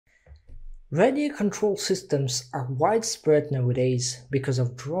Radio control systems are widespread nowadays because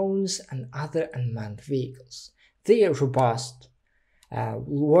of drones and other unmanned vehicles. They are robust,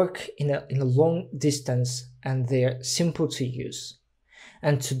 work in a long distance, and they are simple to use.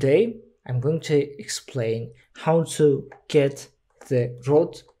 And today I'm going to explain how to get the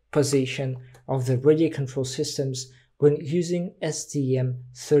road position of the radio control systems when using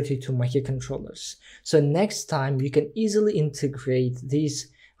STM32 microcontrollers. So next time you can easily integrate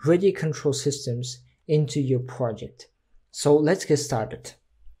these radio control systems into your project. So let's get started.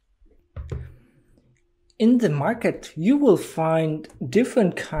 In the market, you will find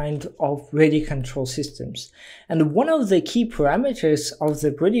different kinds of radio control systems. And one of the key parameters of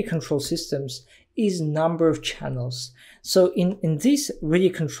the radio control systems is number of channels. So in this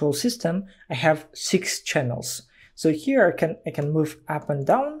radio control system, I have 6 channels. So here I can move up and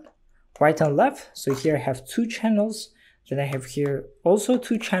down, right and left. So here I have 2 channels. Then I have here also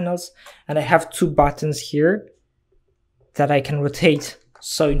 2 channels, and I have 2 buttons here that I can rotate.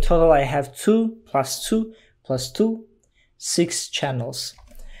 So in total I have 2 plus 2 plus 2, 6 channels.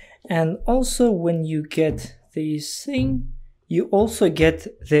 And also when you get this thing, you also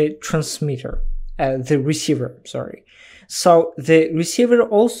get the transmitter, the receiver, sorry. So the receiver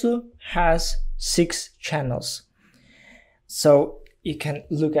also has 6 channels. So you can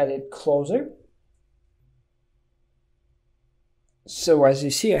look at it closer. So as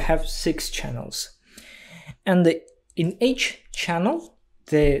you see, I have 6 channels, and in each channel,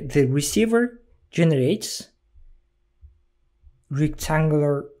 the receiver generates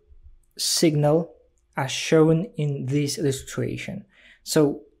rectangular signal as shown in this illustration.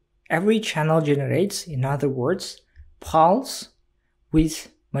 So every channel generates, in other words, pulse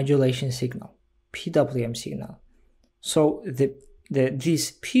with modulation signal, PWM signal. So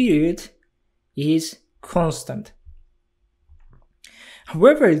this period is constant.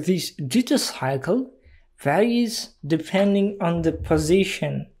 However, this duty cycle varies depending on the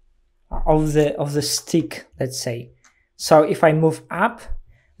position of the stick, let's say. So if I move up,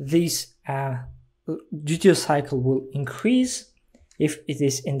 this duty cycle will increase. If it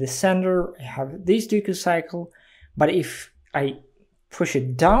is in the center, I have this duty cycle. But if I push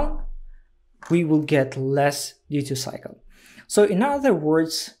it down, we will get less duty cycle. So in other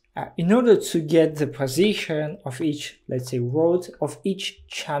words, in order to get the position of each, let's say, road of each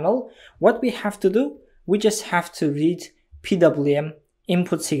channel, what we have to do, we just have to read PWM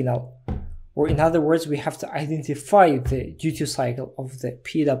input signal. Or in other words, we have to identify the duty cycle of the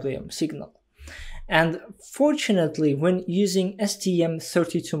PWM signal. And fortunately, when using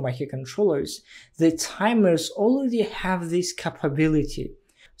STM32 microcontrollers, the timers already have this capability.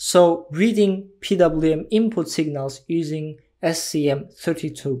 So reading PWM input signals using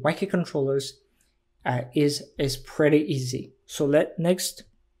STM32 microcontrollers is pretty easy. So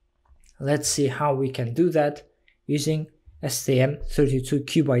let's see how we can do that using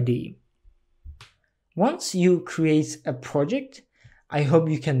STM32CubeIDE. Once you create a project, I hope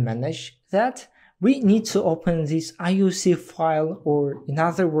you can manage that. We need to open this IOC file, or in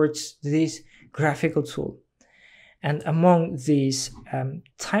other words, this graphical tool. And among these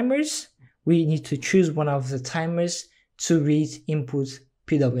timers, we need to choose one of the timers to read input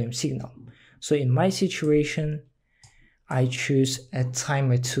PWM signal. So in my situation, I choose a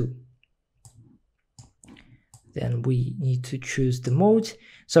timer 2. Then we need to choose the mode.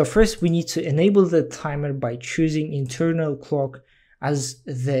 So first we need to enable the timer by choosing internal clock as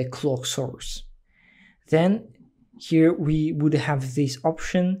the clock source. Then here we would have this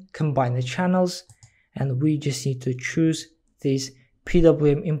option, combine the channels, and we just need to choose this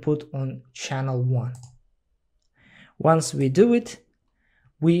PWM input on channel 1. Once we do it,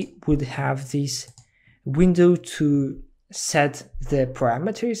 we would have this window to set the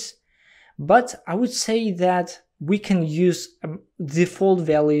parameters, but I would say that we can use default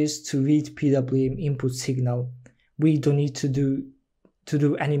values to read PWM input signal. We don't need to do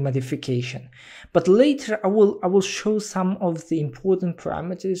any modification. But later I will show some of the important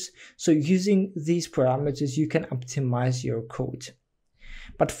parameters. So using these parameters, you can optimize your code.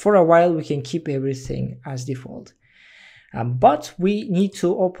 But for a while, we can keep everything as default. But we need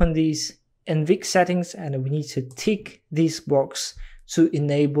to open these NVIC settings, and we need to tick this box to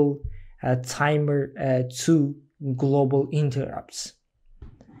enable timer 2 global interrupts.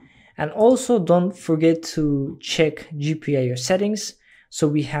 And also don't forget to check GPIO settings. So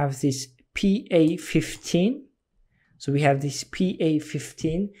we have this PA15. So we have this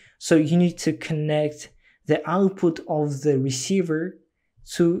PA15. So you need to connect the output of the receiver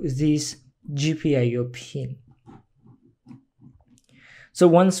to this GPIO pin. So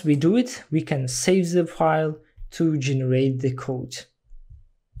once we do it, we can save the file to generate the code.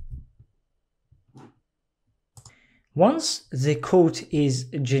 Once the code is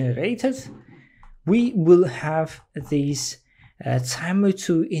generated, we will have this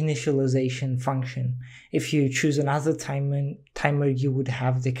timer2 initialization function. If you choose another timer, you would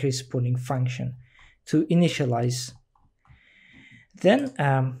have the corresponding function to initialize. Then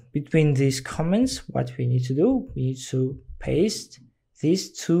between these comments, what we need to do, we need to paste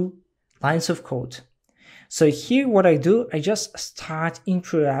these 2 lines of code. So here what I do, I just start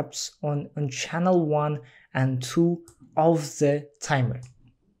interrupts on channel 1 and 2 of the timer.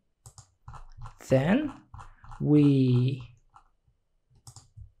 Then we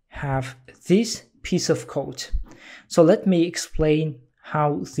have this piece of code. So let me explain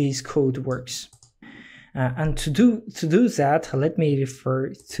how this code works. And to do that, let me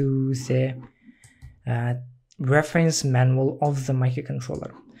refer to the reference manual of the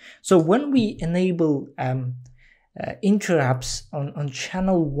microcontroller. So when we enable interrupts on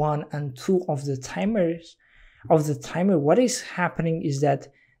channel 1 and 2 of the timer, what is happening is that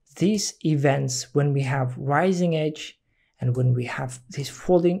these events, when we have rising edge and when we have this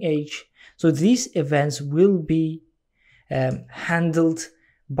falling edge, so these events will be handled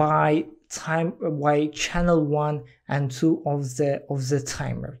by channel 1 and 2 of the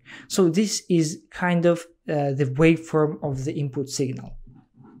timer. So this is kind of the waveform of the input signal.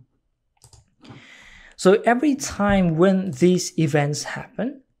 So every time when these events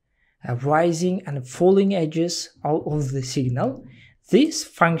happen, rising and falling edges of the signal, this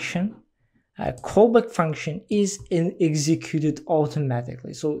function, callback function, is executed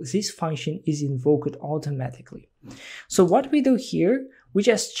automatically. So this function is invoked automatically. So what we do here, we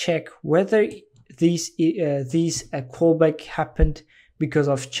just check whether this callback happened because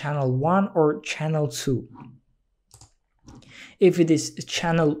of channel 1 or channel 2. If it is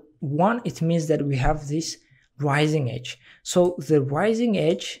channel 1, it means that we have this rising edge. So the rising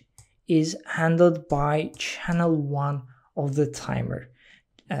edge is handled by channel 1 of the timer.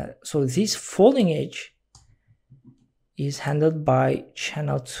 So this falling edge is handled by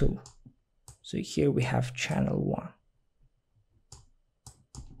channel 2. So here we have channel 1.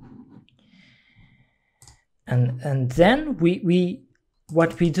 And then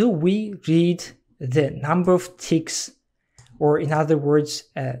what we do, we read the number of ticks, or in other words,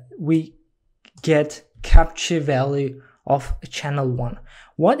 we get capture value of channel 1.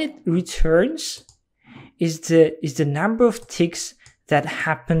 What it returns is the number of ticks that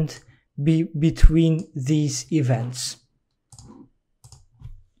happened between these events.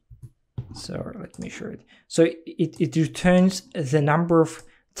 So let me show it. So it returns the number of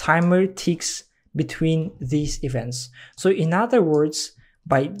timer ticks between these events. So in other words,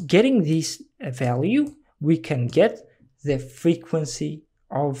 by getting this value, we can get the frequency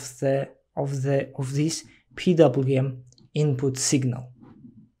of this PWM input signal.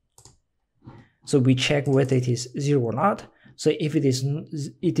 So we check whether it is 0 or not. So if it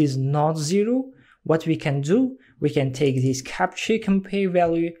is not 0, what we can do, we can take this capture compare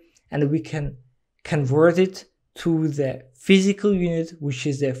value and we can convert it to the physical unit, which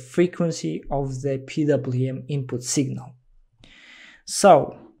is the frequency of the PWM input signal.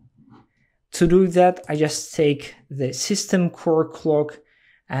 So to do that, I just take the system core clock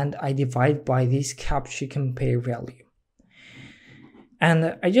and I divide by this capture compare value.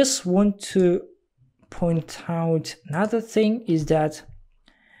 And I just want to point out another thing is that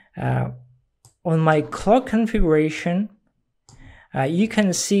on my clock configuration, you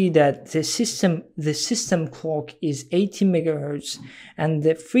can see that the system clock is 80 megahertz, and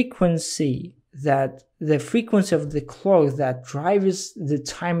the frequency of the clock that drives the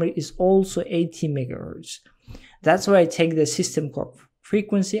timer is also 80 megahertz. That's why I take the system clock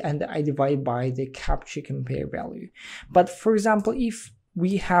frequency and I divide by the capture compare value. But for example, if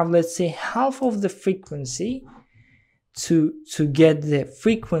we have, let's say, half of the frequency to get the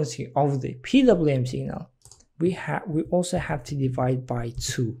frequency of the PWM signal, we also have to divide by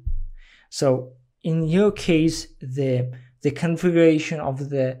 2. So in your case, the configuration of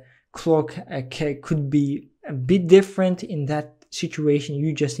the clock could be a bit different. In that situation,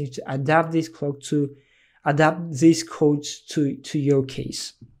 you just need to adapt this clock to adapt these codes to your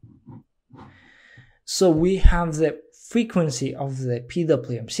case. So we have the frequency of the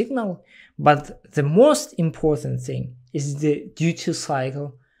PWM signal, but the most important thing is the duty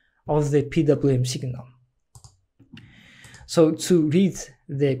cycle of the PWM signal. So to read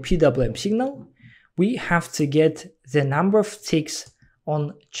the PWM signal, we have to get the number of ticks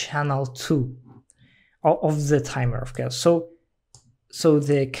on channel 2 of the timer, of course. So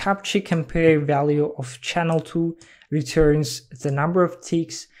the capture compare value of channel 2 returns the number of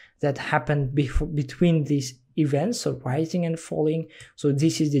ticks that happened between these events, so rising and falling. So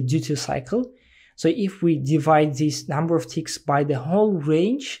this is the duty cycle. So if we divide this number of ticks by the whole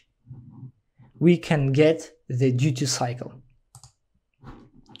range, we can get the duty cycle.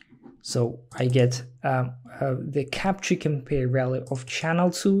 So I get the capture compare value of channel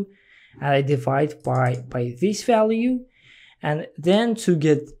 2, and I divide by this value, and then to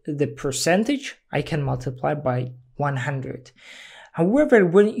get the percentage, I can multiply by 100. However,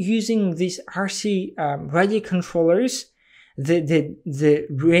 when using these RC radio controllers, the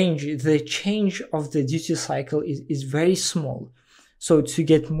range, the change of the duty cycle is very small. So to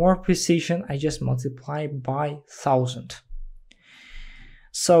get more precision, I just multiply by 1000.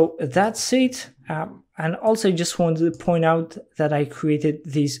 So that's it. And also I just wanted to point out that I created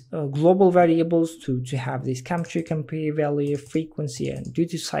these global variables to have this capture compare value, frequency, and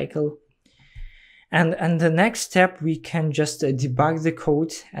duty cycle. And the next step, we can just debug the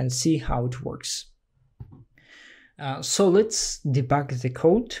code and see how it works. So let's debug the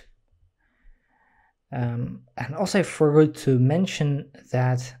code. And also I forgot to mention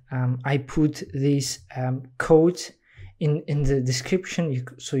that I put this code in the description,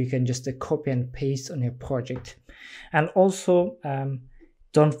 so you can just copy and paste on your project. And also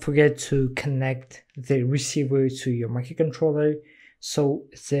don't forget to connect the receiver to your microcontroller. So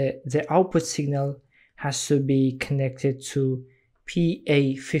the output signal has to be connected to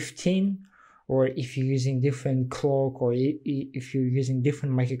PA15, or if you're using different clock, or if you're using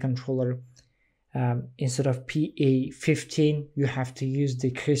different microcontroller, instead of PA15, you have to use the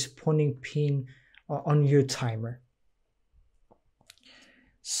corresponding pin on your timer.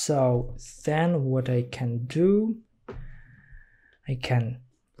 So then what I can do, I can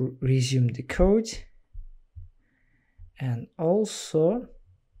resume the code, and also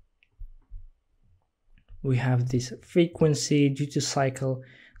we have this frequency, duty cycle.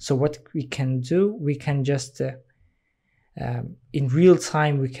 So what we can do, we can just in real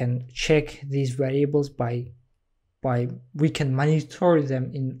time, we can check these variables we can monitor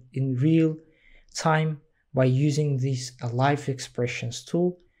them in real time by using this live expressions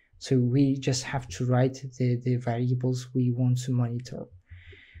tool. So we just have to write the variables we want to monitor.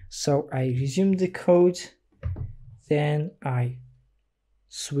 So I resume the code, then I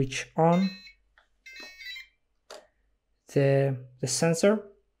switch on the sensor,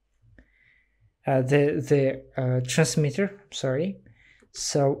 the transmitter, sorry.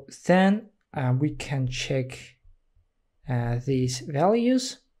 So then we can check these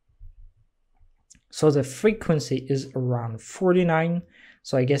values. So the frequency is around 49.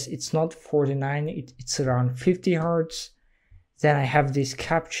 So I guess it's not 49, it's around 50 Hertz. Then I have this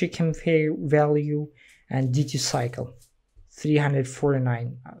capture compare value and duty cycle,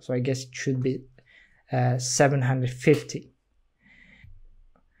 349. So I guess it should be 750.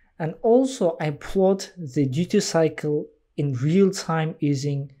 And also I plot the duty cycle in real time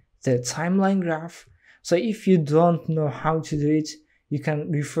using the timeline graph. So if you don't know how to do it, you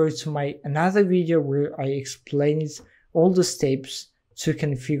can refer to my another video where I explain all the steps to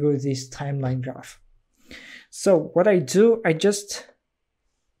configure this timeline graph. So what I do, I just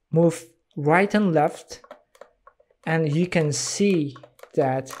move right and left, and you can see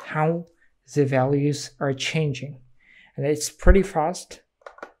that how the values are changing, and it's pretty fast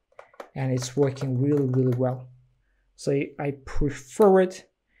and it's working really, really well. So I push forward,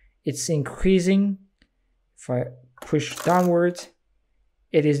 it's increasing. If I push downward,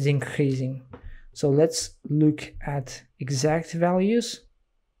 it is increasing. So let's look at exact values.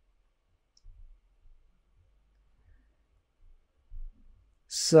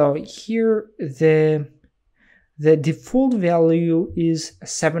 So here the default value is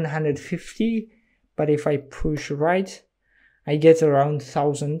 750, but if I push right, I get around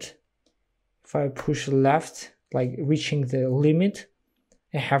 1000. If I push left, like reaching the limit,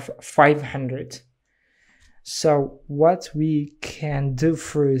 I have 500. So what we can do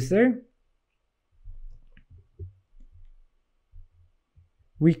further,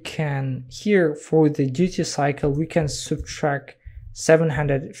 we can, here for the duty cycle, we can subtract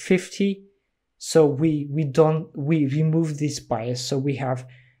 750. So we remove this bias. So we have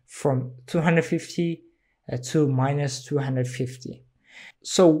from 250 to minus 250.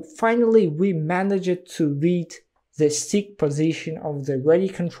 So finally, we managed to read the stick position of the ready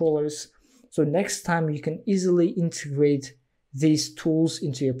controllers. So next time you can easily integrate these tools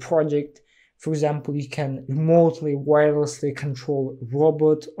into your project. For example, you can remotely, wirelessly control a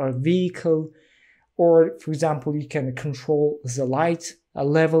robot or vehicle, or for example, you can control the light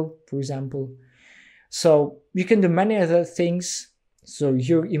level, for example. So you can do many other things. So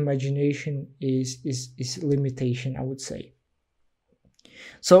your imagination is limitation, I would say.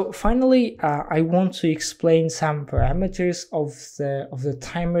 So finally, I want to explain some parameters of the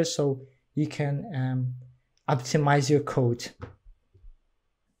timer, so you can optimize your code.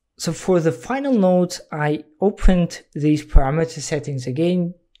 So for the final note, I opened these parameter settings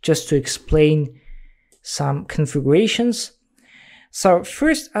again just to explain some configurations. So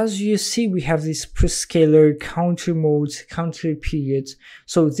first, as you see, we have this prescaler, counter modes, counter periods.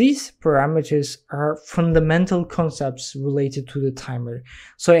 So these parameters are fundamental concepts related to the timer.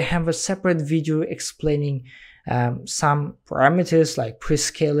 So I have a separate video explaining some parameters like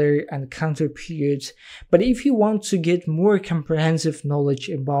prescaler and counter periods. But if you want to get more comprehensive knowledge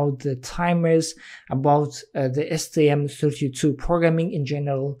about the timers, about the STM32 programming in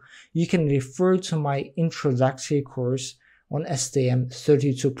general, you can refer to my introductory course on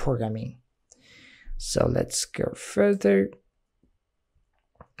STM32 programming. So let's go further.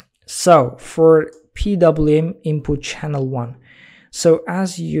 So for PWM input channel 1, so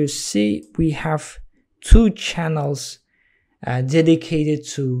as you see, we have two channels dedicated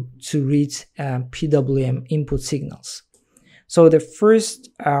to read PWM input signals. So the first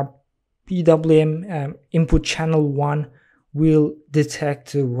PWM input channel 1 will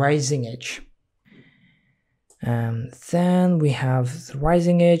detect the rising edge. And then we have the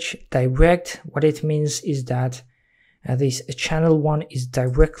rising edge direct. What it means is that this channel 1 is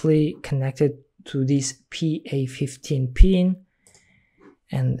directly connected to this PA15 pin.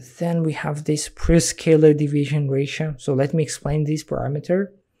 And then we have this prescaler division ratio. So let me explain this parameter.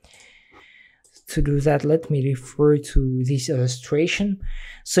 To do that, let me refer to this illustration.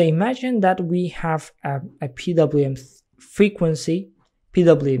 So imagine that we have a PWM frequency,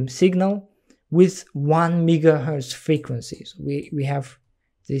 PWM signal with 1 megahertz frequency. So we have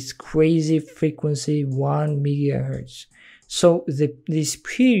this crazy frequency, 1 megahertz. So this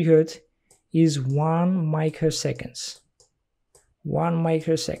period is 1 microseconds. 1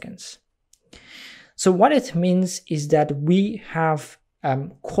 microseconds. So what it means is that we have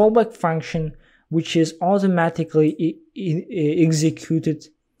callback function which is automatically executed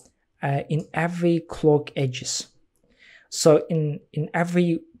in every clock edges. So in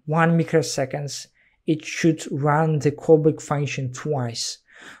every 1 microseconds, it should run the callback function twice.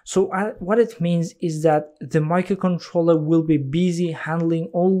 So what it means is that the microcontroller will be busy handling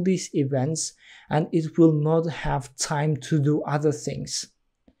all these events and it will not have time to do other things.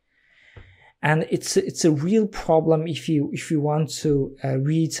 And it's a real problem if you want to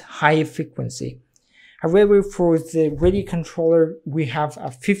read higher frequency. However, for the radio controller, we have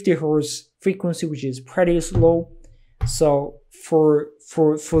a 50 Hz frequency, which is pretty slow. So for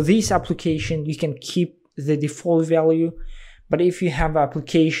this application, you can keep the default value. But if you have an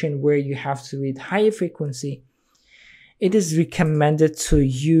application where you have to read higher frequency, it is recommended to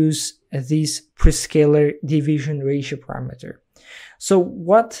use this prescaler division ratio parameter. So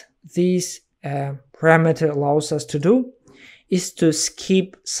what this parameter allows us to do is to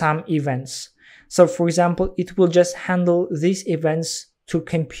skip some events. So for example, it will just handle these events to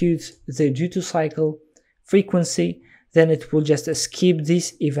compute the duty cycle frequency, then it will just skip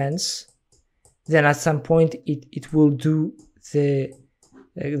these events. Then at some point it will do the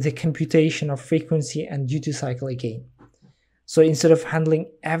computation of frequency and duty cycle again. So instead of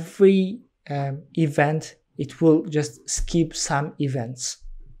handling every event, it will just skip some events.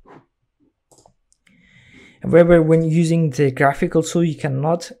 However, when using the graphical tool, you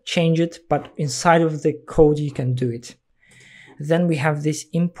cannot change it, but inside of the code, you can do it. Then we have this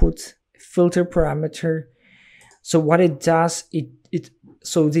input filter parameter. So what it does,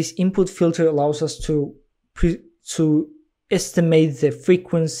 so this input filter allows us to estimate the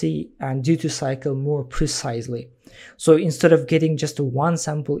frequency and duty cycle more precisely. So instead of getting just one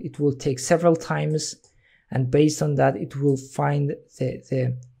sample, it will take several times, and based on that, it will find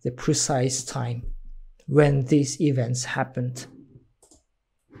the precise time when these events happened.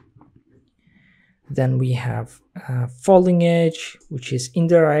 Then we have falling edge, which is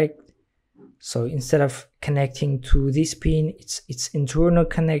indirect. So instead of connecting to this pin, it's internal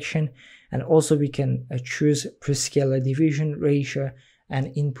connection. And also we can choose prescaler division ratio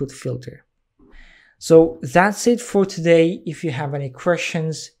and input filter. So that's it for today. If you have any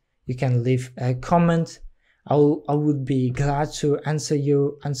questions, you can leave a comment. I would be glad to answer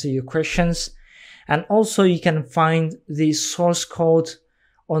your questions. And also you can find the source code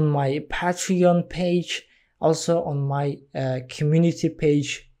on my Patreon page, also on my community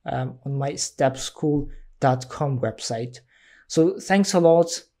page on my stepschool.com website. So thanks a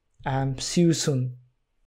lot. See you soon.